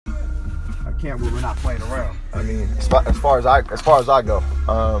camp where we're not playing around? I mean, as far as I go,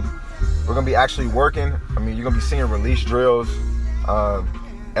 we're gonna be actually working. I mean, you're gonna be seeing release drills,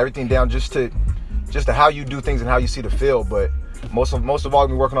 everything down just to how you do things and how you see the field. But most of all, we're gonna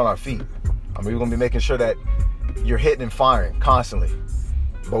be working on our feet. I mean, we're gonna be making sure that you're hitting and firing constantly.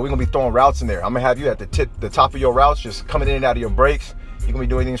 But we're gonna be throwing routes in there. I'm gonna have you at the top of your routes, just coming in and out of your breaks. You're gonna be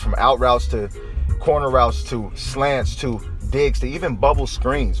doing things from out routes to corner routes to slants to digs to even bubble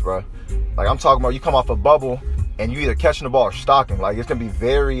screens, bro. Like, I'm talking about, you come off a bubble and you either catching the ball or stalking. Like, it's gonna be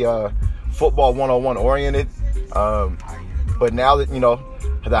very football 101 oriented. But now that, you know,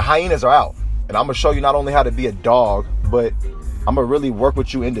 the hyenas are out, and I'm gonna show you not only how to be a dog, but I'm gonna really work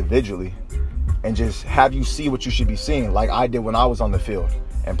with you individually and just have you see what you should be seeing, like I did when I was on the field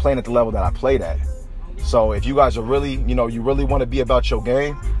and playing at the level that I played at. So if you guys are really, you know, you really want to be about your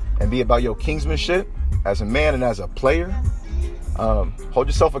game and be about your kingsmanship as a man and as a player, hold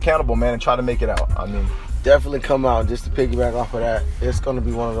yourself accountable, man, and try to make it out. I mean, definitely come out. Just to piggyback off of that, it's going to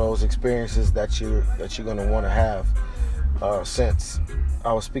be one of those experiences that you're going to want to have. Since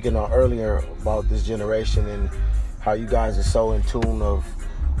I was speaking on earlier about this generation and how you guys are so in tune of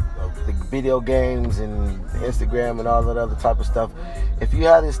the video games and Instagram and all that other type of stuff. If you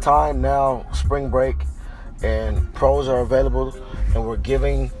have this time now, spring break, and pros are available, and we're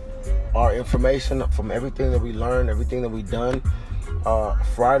giving our information from everything that we learned, everything that we've done,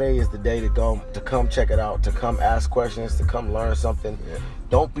 Friday is the day to come check it out, to come ask questions, to come learn something. Yeah.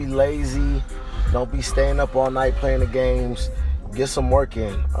 Don't be lazy. Don't be staying up all night playing the games. Get some work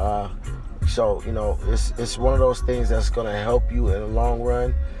in. So, you know, it's one of those things that's going to help you in the long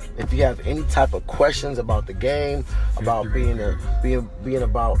run. If you have any type of questions about the game, about being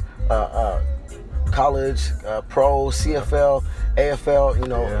about college, pro, CFL, AFL, you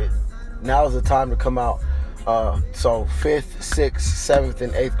know, now is the time to come out. So 5th, 6th, 7th,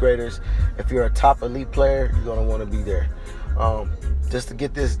 and 8th graders, if you're a top elite player, you're going to want to be there. Just to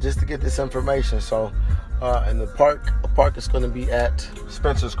get this information. So, and the park is going to be at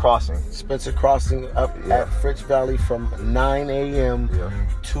Spencer's Crossing. Up at Fritz Valley from 9 a.m.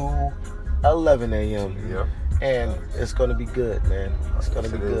 to 11 a.m. Yeah. And it's going to be good, man. It's going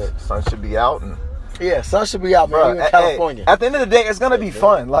to be good. Sun should be out. Sun should be out, man. We're in California. At the end of the day, it's going to be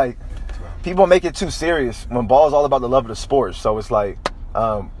fun. Like, people make it too serious when ball is all about the love of the sport. So it's like,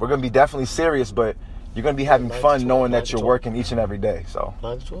 we're going to be definitely serious, but you're going to be having fun knowing that you're working each and every day. So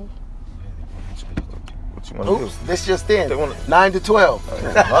 9 to 12? What you want to do? This just in. 9 to 12.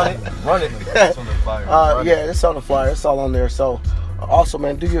 Run it. It's on the flyer. It's on the flyer. It's all on there. So, also,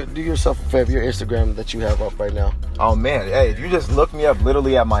 man, do yourself a favor. Your Instagram that you have up right now. Oh man, hey, if you just look me up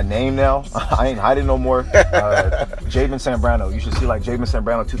literally at my name now, I ain't hiding no more. Javen Sambrano. You should see like Javen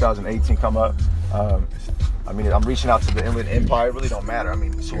Sambrano 2018 come up. I mean, I'm reaching out to the Inland Empire. It really don't matter. I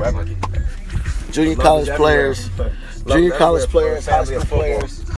mean, it's whoever. Junior college players, high school players.